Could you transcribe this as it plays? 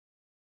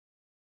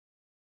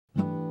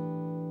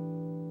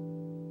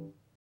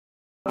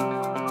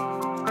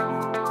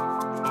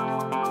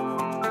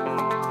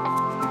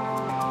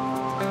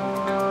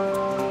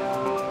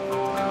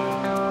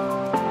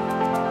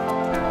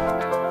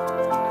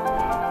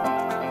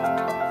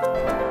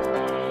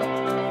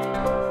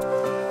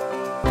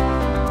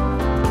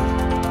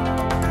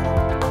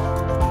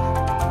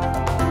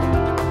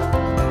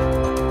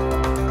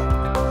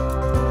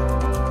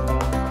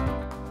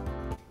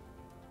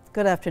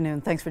Good afternoon.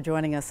 Thanks for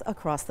joining us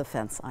across the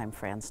fence. I'm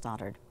Fran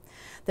Stoddard.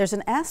 There's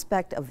an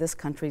aspect of this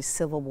country's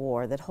Civil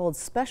War that holds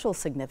special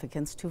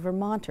significance to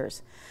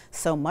Vermonters,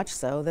 so much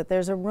so that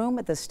there's a room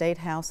at the State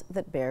House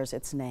that bears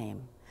its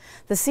name.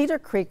 The Cedar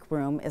Creek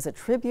Room is a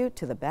tribute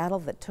to the battle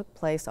that took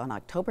place on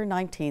October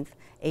 19,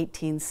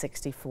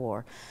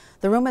 1864.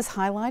 The room is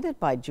highlighted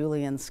by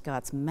Julian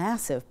Scott's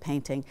massive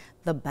painting,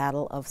 The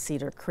Battle of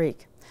Cedar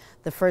Creek.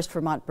 The 1st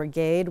Vermont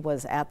Brigade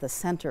was at the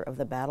center of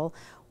the battle,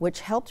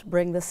 which helped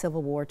bring the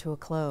Civil War to a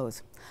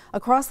close.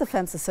 Across the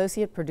fence,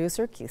 associate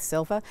producer Keith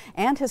Silva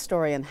and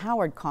historian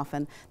Howard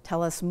Coffin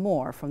tell us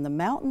more from the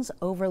mountains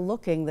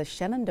overlooking the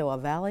Shenandoah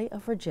Valley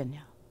of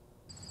Virginia.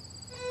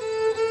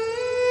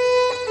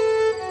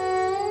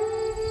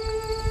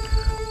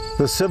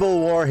 The Civil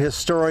War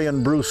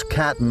historian Bruce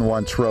Catton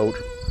once wrote,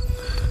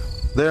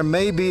 "There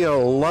may be a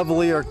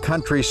lovelier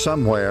country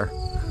somewhere,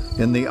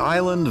 in the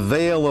island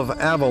vale of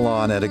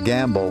Avalon at a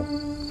gamble,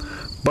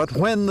 but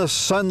when the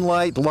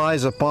sunlight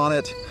lies upon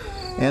it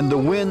and the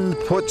wind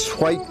puts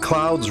white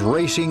clouds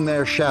racing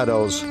their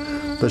shadows,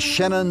 the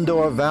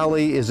Shenandoah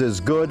Valley is as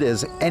good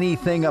as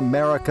anything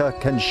America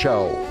can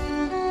show."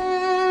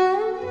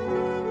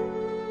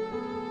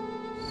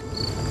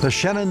 The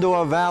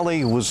Shenandoah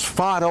Valley was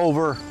fought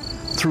over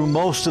through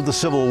most of the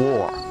Civil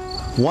War.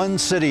 One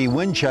city,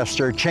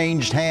 Winchester,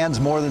 changed hands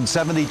more than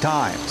 70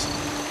 times.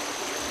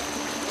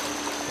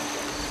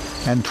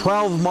 And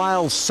 12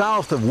 miles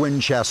south of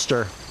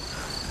Winchester,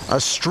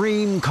 a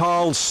stream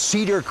called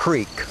Cedar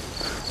Creek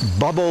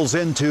bubbles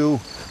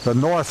into the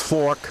North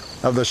Fork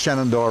of the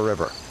Shenandoah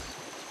River.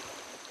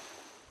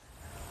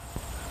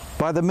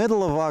 By the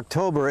middle of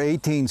October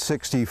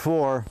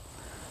 1864,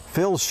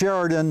 Phil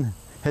Sheridan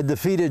had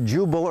defeated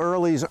Jubal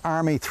Early's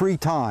army 3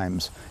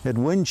 times, at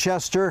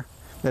Winchester,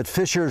 at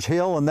Fisher's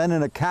Hill, and then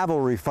in a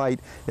cavalry fight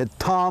at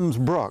Tom's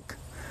Brook.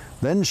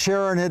 Then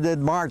Sheridan had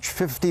marched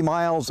 50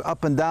 miles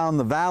up and down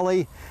the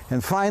valley,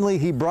 and finally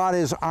he brought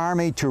his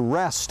army to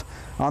rest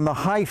on the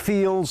high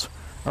fields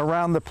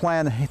around the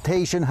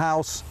plantation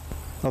house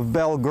of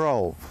Belle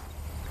Grove.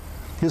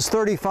 His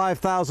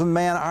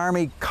 35,000-man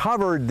army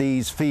covered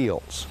these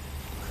fields.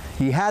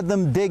 He had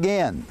them dig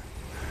in,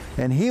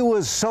 and he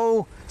was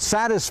so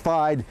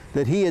satisfied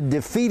that he had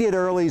defeated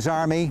Early's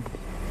army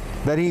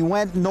that he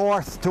went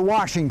north to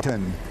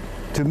Washington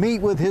to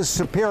meet with his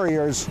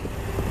superiors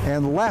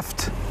and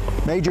left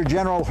Major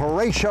General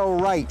Horatio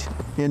Wright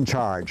in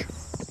charge.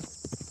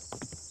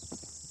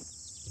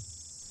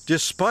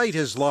 Despite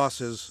his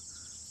losses,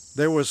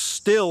 there was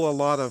still a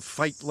lot of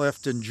fight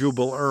left in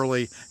Jubal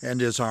Early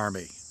and his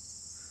army,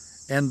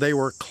 and they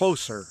were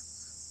closer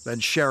than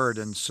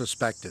Sheridan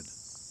suspected.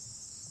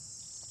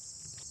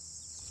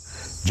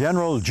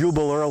 General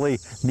Jubal Early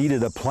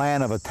needed a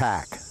plan of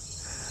attack,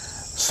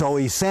 so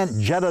he sent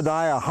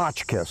Jedediah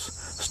Hotchkiss,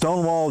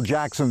 Stonewall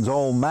Jackson's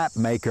old map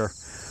maker,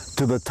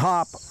 to the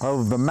top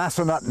of the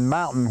Massanutten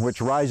Mountain, which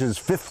rises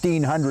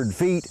 1,500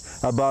 feet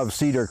above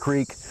Cedar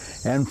Creek,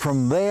 and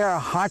from there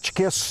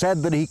Hotchkiss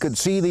said that he could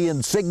see the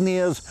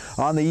insignias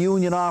on the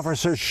Union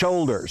officers'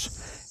 shoulders.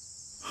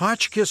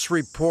 Hotchkiss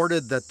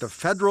reported that the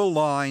Federal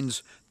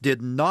lines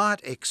did not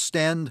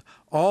extend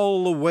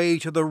all the way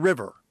to the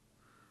river,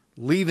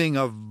 leaving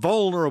a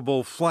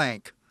vulnerable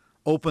flank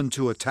open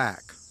to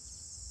attack.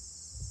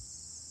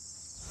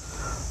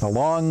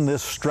 Along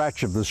this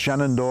stretch of the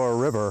Shenandoah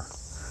River,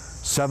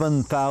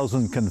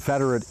 7,000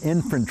 Confederate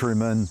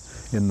infantrymen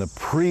in the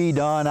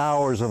pre-dawn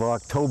hours of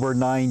October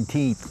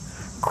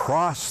 19th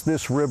crossed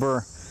this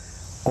river,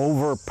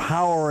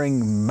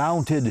 overpowering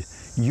mounted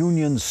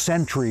Union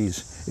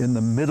sentries in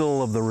the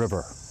middle of the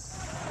river.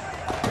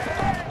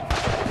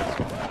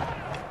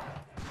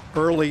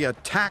 Early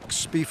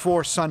attacks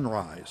before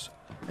sunrise,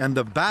 and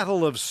the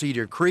Battle of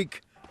Cedar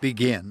Creek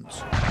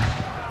begins.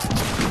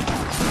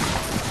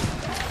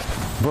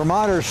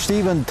 Vermonter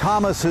Stephen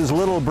Thomas's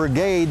little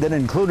brigade that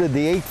included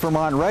the 8th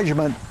Vermont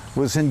Regiment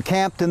was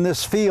encamped in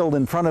this field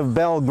in front of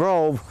Belle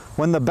Grove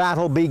when the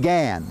battle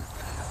began.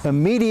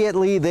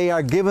 Immediately they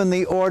are given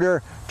the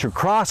order to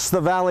cross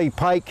the Valley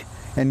Pike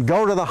and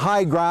go to the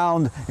high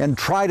ground and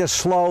try to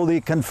slow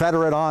the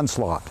Confederate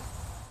onslaught.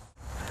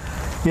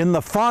 In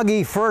the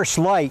foggy first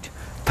light,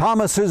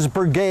 Thomas's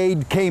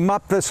brigade came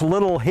up this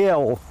little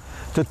hill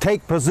to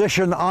take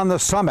position on the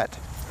summit.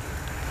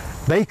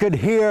 They could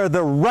hear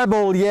the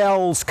rebel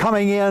yells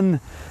coming in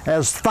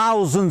as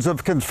thousands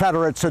of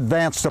Confederates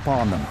advanced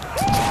upon them.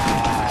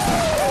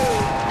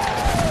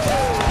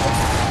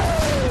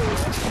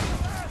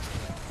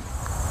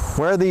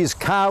 Where these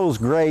cows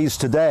graze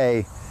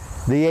today,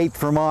 the 8th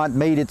Vermont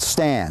made its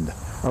stand,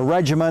 a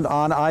regiment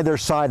on either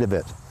side of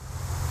it.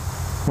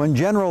 When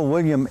General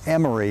William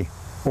Emory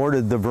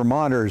ordered the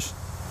Vermonters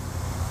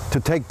to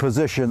take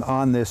position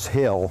on this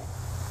hill,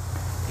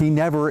 he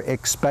never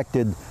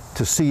expected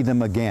to see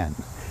them again.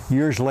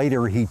 Years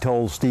later, he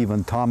told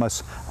Stephen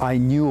Thomas, "I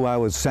knew I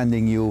was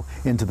sending you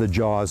into the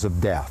jaws of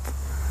death."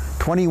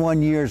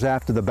 21 years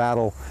after the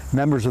battle,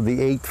 members of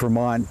the 8th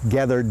Vermont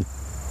gathered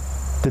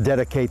to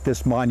dedicate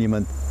this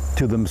monument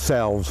to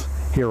themselves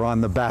here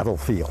on the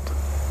battlefield.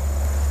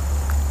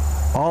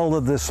 All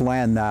of this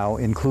land now,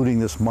 including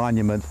this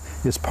monument,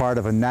 is part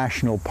of a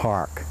national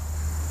park,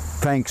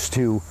 thanks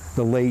to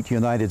the late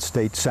United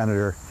States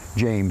Senator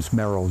James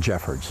Merrill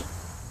Jeffords.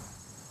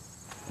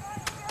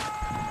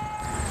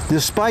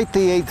 Despite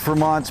the 8th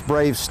Vermont's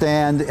brave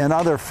stand and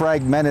other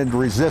fragmented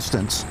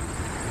resistance,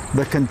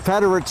 the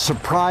Confederate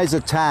surprise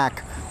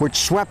attack, which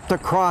swept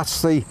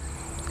across the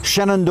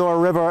Shenandoah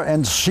River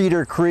and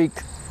Cedar Creek,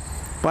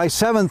 by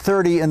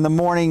 7:30 in the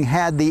morning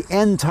had the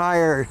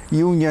entire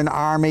Union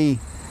Army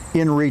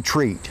in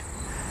retreat.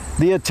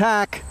 The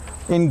attack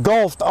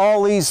engulfed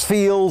all these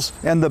fields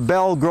and the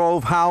Belle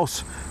Grove house,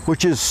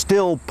 which is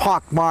still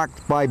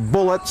pockmarked by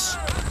bullets.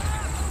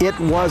 It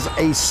was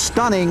a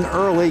stunning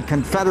early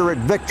Confederate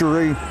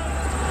victory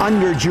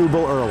under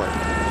Jubal Early.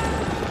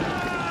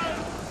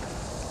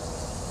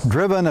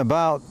 Driven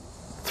about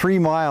 3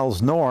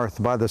 miles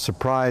north by the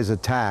surprise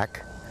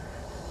attack,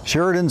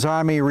 Sheridan's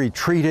army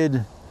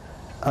retreated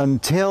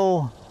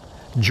until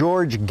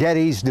George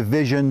Getty's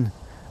division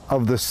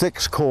of the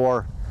 6th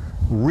Corps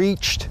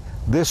reached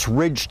this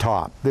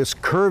ridgetop, this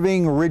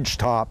curving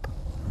ridgetop,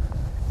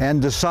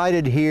 and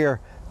decided here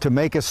to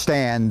make a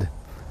stand,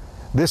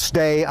 this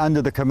day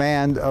under the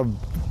command of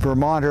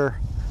Vermonter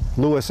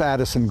Lewis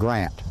Addison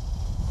Grant.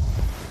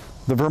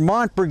 The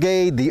Vermont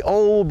Brigade, the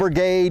old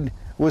brigade,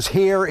 was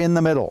here in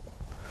the middle.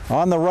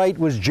 On the right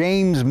was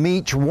James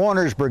Meach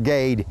Warner's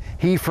brigade,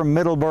 he from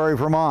Middlebury,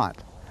 Vermont.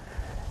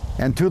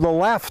 And to the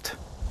left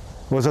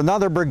was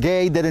another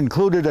brigade that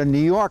included a New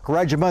York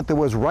regiment that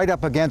was right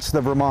up against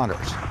the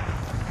Vermonters.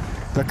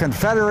 The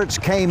Confederates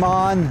came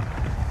on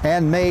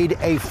and made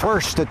a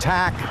first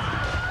attack,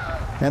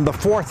 and the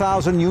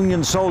 4,000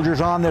 Union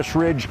soldiers on this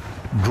ridge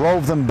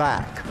drove them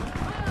back.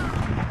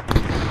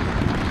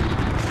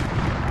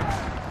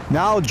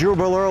 Now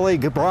Jubal Early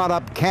brought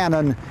up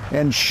cannon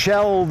and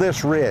shelled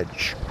this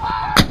ridge.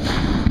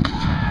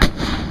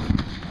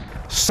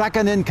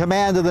 Second in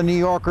command of the New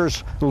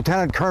Yorkers,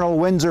 Lieutenant Colonel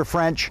Windsor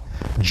French,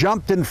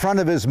 jumped in front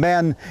of his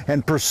men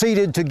and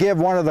proceeded to give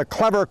one of the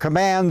clever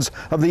commands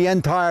of the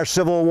entire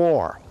Civil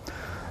War.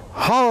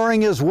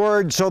 Hollering his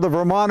words so the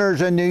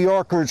Vermonters and New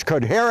Yorkers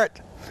could hear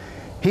it,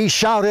 he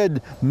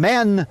shouted,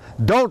 "Men,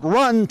 don't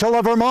run till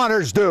the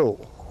Vermonters do."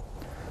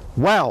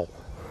 Well,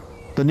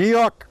 the New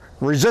York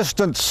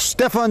resistance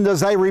stiffened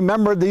as they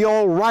remembered the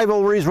old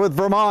rivalries with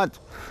Vermont.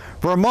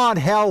 Vermont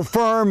held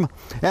firm,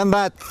 and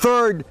that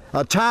third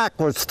attack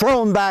was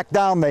thrown back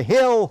down the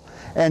hill,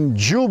 and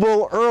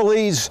Jubal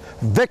Early's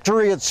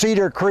victory at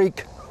Cedar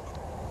Creek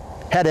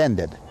had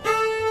ended.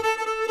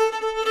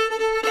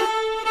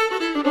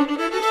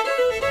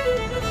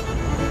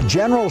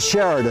 General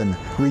Sheridan,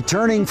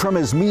 returning from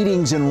his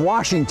meetings in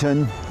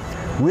Washington,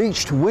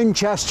 reached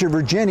Winchester,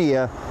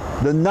 Virginia,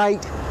 the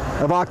night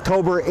of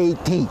October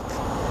 18th.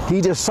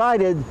 He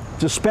decided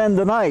to spend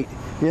the night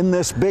in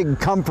this big,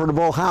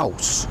 comfortable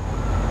house.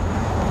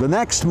 The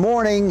next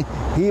morning,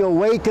 he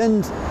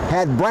awakened,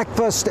 had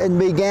breakfast, and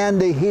began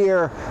to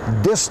hear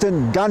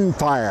distant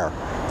gunfire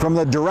from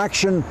the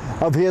direction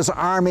of his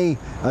army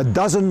a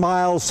dozen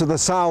miles to the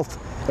south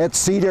at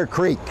Cedar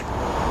Creek.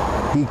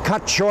 He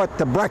cut short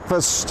the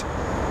breakfast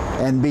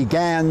and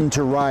began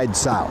to ride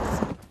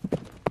south.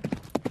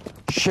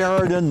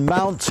 Sheridan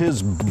mounts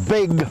his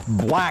big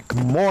black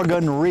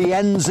Morgan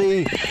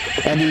Rienzi,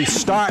 and he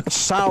starts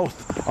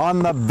south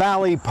on the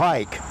Valley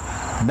Pike,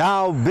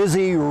 now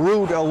busy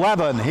Route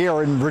 11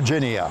 here in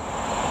Virginia.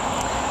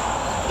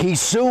 He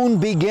soon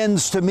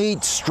begins to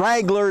meet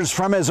stragglers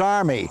from his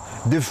army,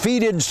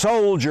 defeated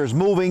soldiers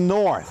moving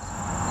north.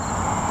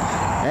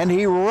 And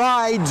he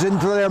rides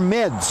into their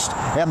midst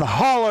and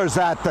hollers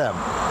at them,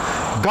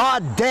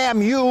 "God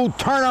damn you,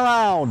 turn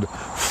around,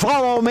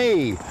 follow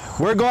me.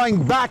 We're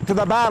going back to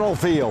the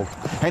battlefield."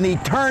 And he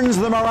turns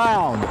them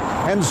around,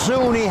 and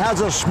soon he has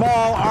a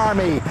small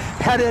army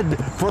headed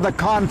for the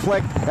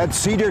conflict at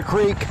Cedar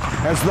Creek.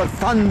 As the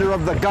thunder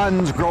of the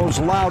guns grows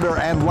louder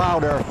and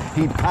louder,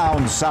 he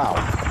pounds south.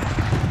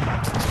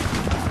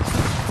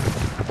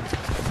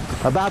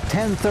 About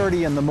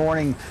 10:30 in the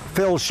morning,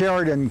 Phil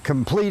Sheridan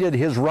completed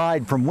his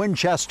ride from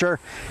Winchester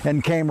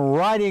and came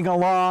riding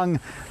along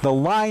the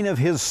line of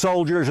his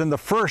soldiers, and the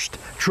first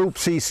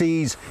troops he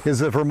sees is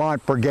the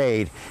Vermont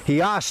Brigade.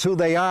 He asks who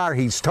they are,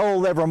 he's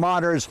told they're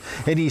Vermonters,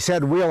 and he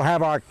said, "We'll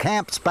have our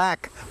camps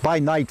back by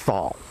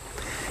nightfall."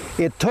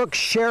 It took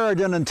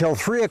Sheridan until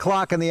 3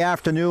 o'clock in the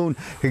afternoon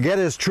to get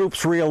his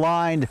troops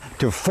realigned,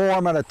 to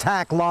form an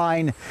attack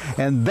line,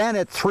 and then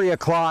at 3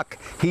 o'clock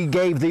he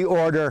gave the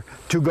order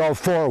to go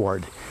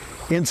forward.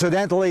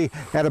 Incidentally,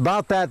 at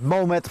about that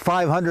moment,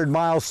 500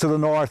 miles to the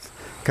north,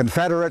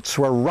 Confederates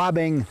were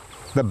robbing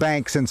the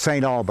banks in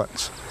St.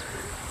 Albans.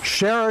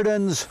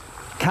 Sheridan's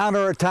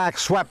counterattack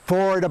swept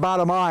forward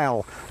about a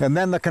mile, and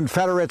then the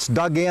Confederates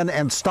dug in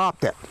and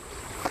stopped it.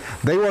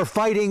 They were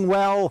fighting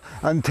well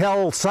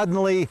until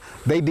suddenly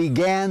they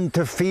began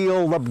to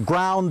feel the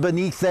ground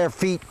beneath their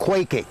feet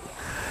quaking.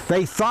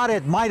 They thought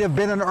it might have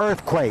been an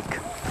earthquake.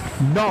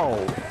 No,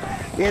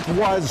 it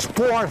was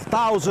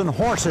 4,000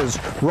 horses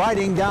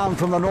riding down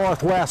from the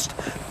northwest.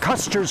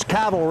 Custer's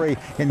cavalry,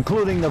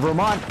 including the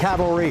Vermont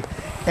cavalry,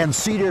 and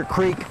Cedar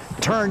Creek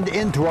turned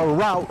into a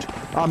rout,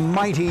 a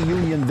mighty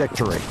Union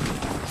victory.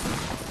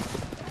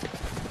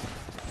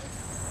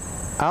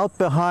 Out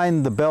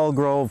behind the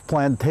Belgrove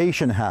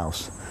Plantation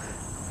House,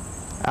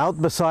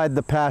 out beside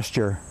the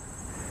pasture,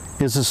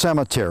 is a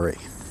cemetery.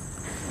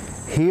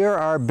 Here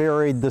are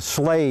buried the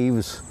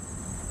slaves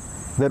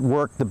that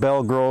worked the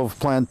Belgrove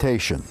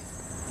Plantation.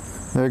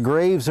 Their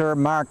graves are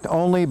marked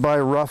only by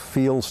rough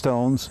field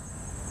stones,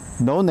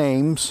 no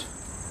names,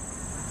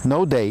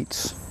 no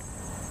dates.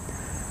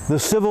 The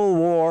Civil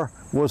War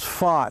was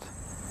fought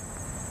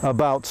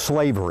about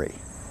slavery.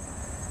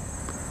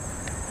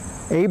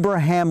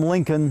 Abraham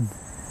Lincoln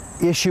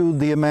issued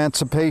the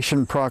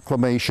Emancipation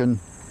Proclamation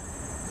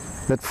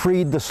that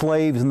freed the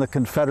slaves in the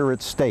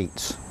Confederate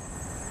States.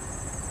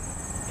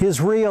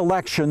 His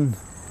re-election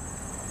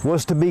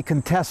was to be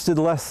contested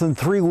less than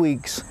 3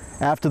 weeks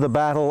after the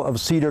Battle of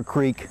Cedar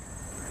Creek,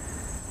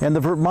 and the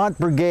Vermont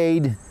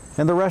Brigade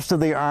and the rest of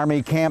the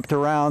Army camped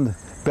around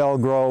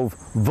Belgrove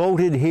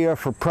voted here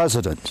for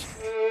president.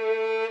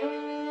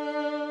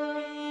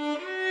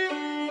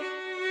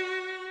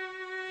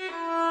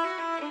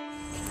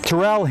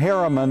 Terrell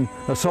Harriman,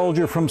 a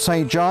soldier from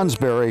St.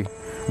 Johnsbury,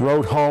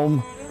 wrote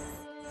home,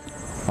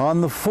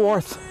 "On the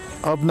 4th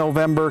of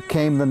November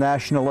came the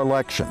national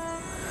election,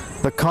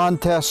 the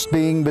contest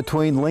being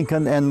between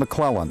Lincoln and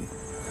McClellan.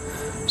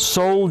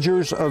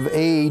 Soldiers of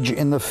age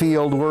in the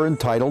field were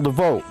entitled to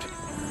vote.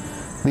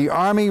 The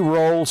Army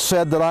roll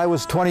said that I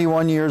was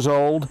 21 years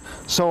old,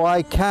 so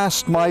I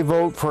cast my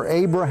vote for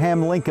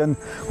Abraham Lincoln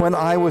when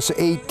I was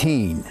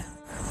 18.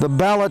 The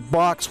ballot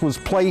box was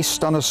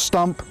placed on a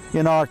stump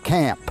in our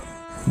camp.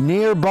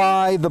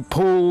 Nearby, the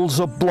pools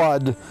of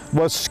blood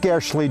was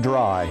scarcely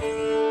dry.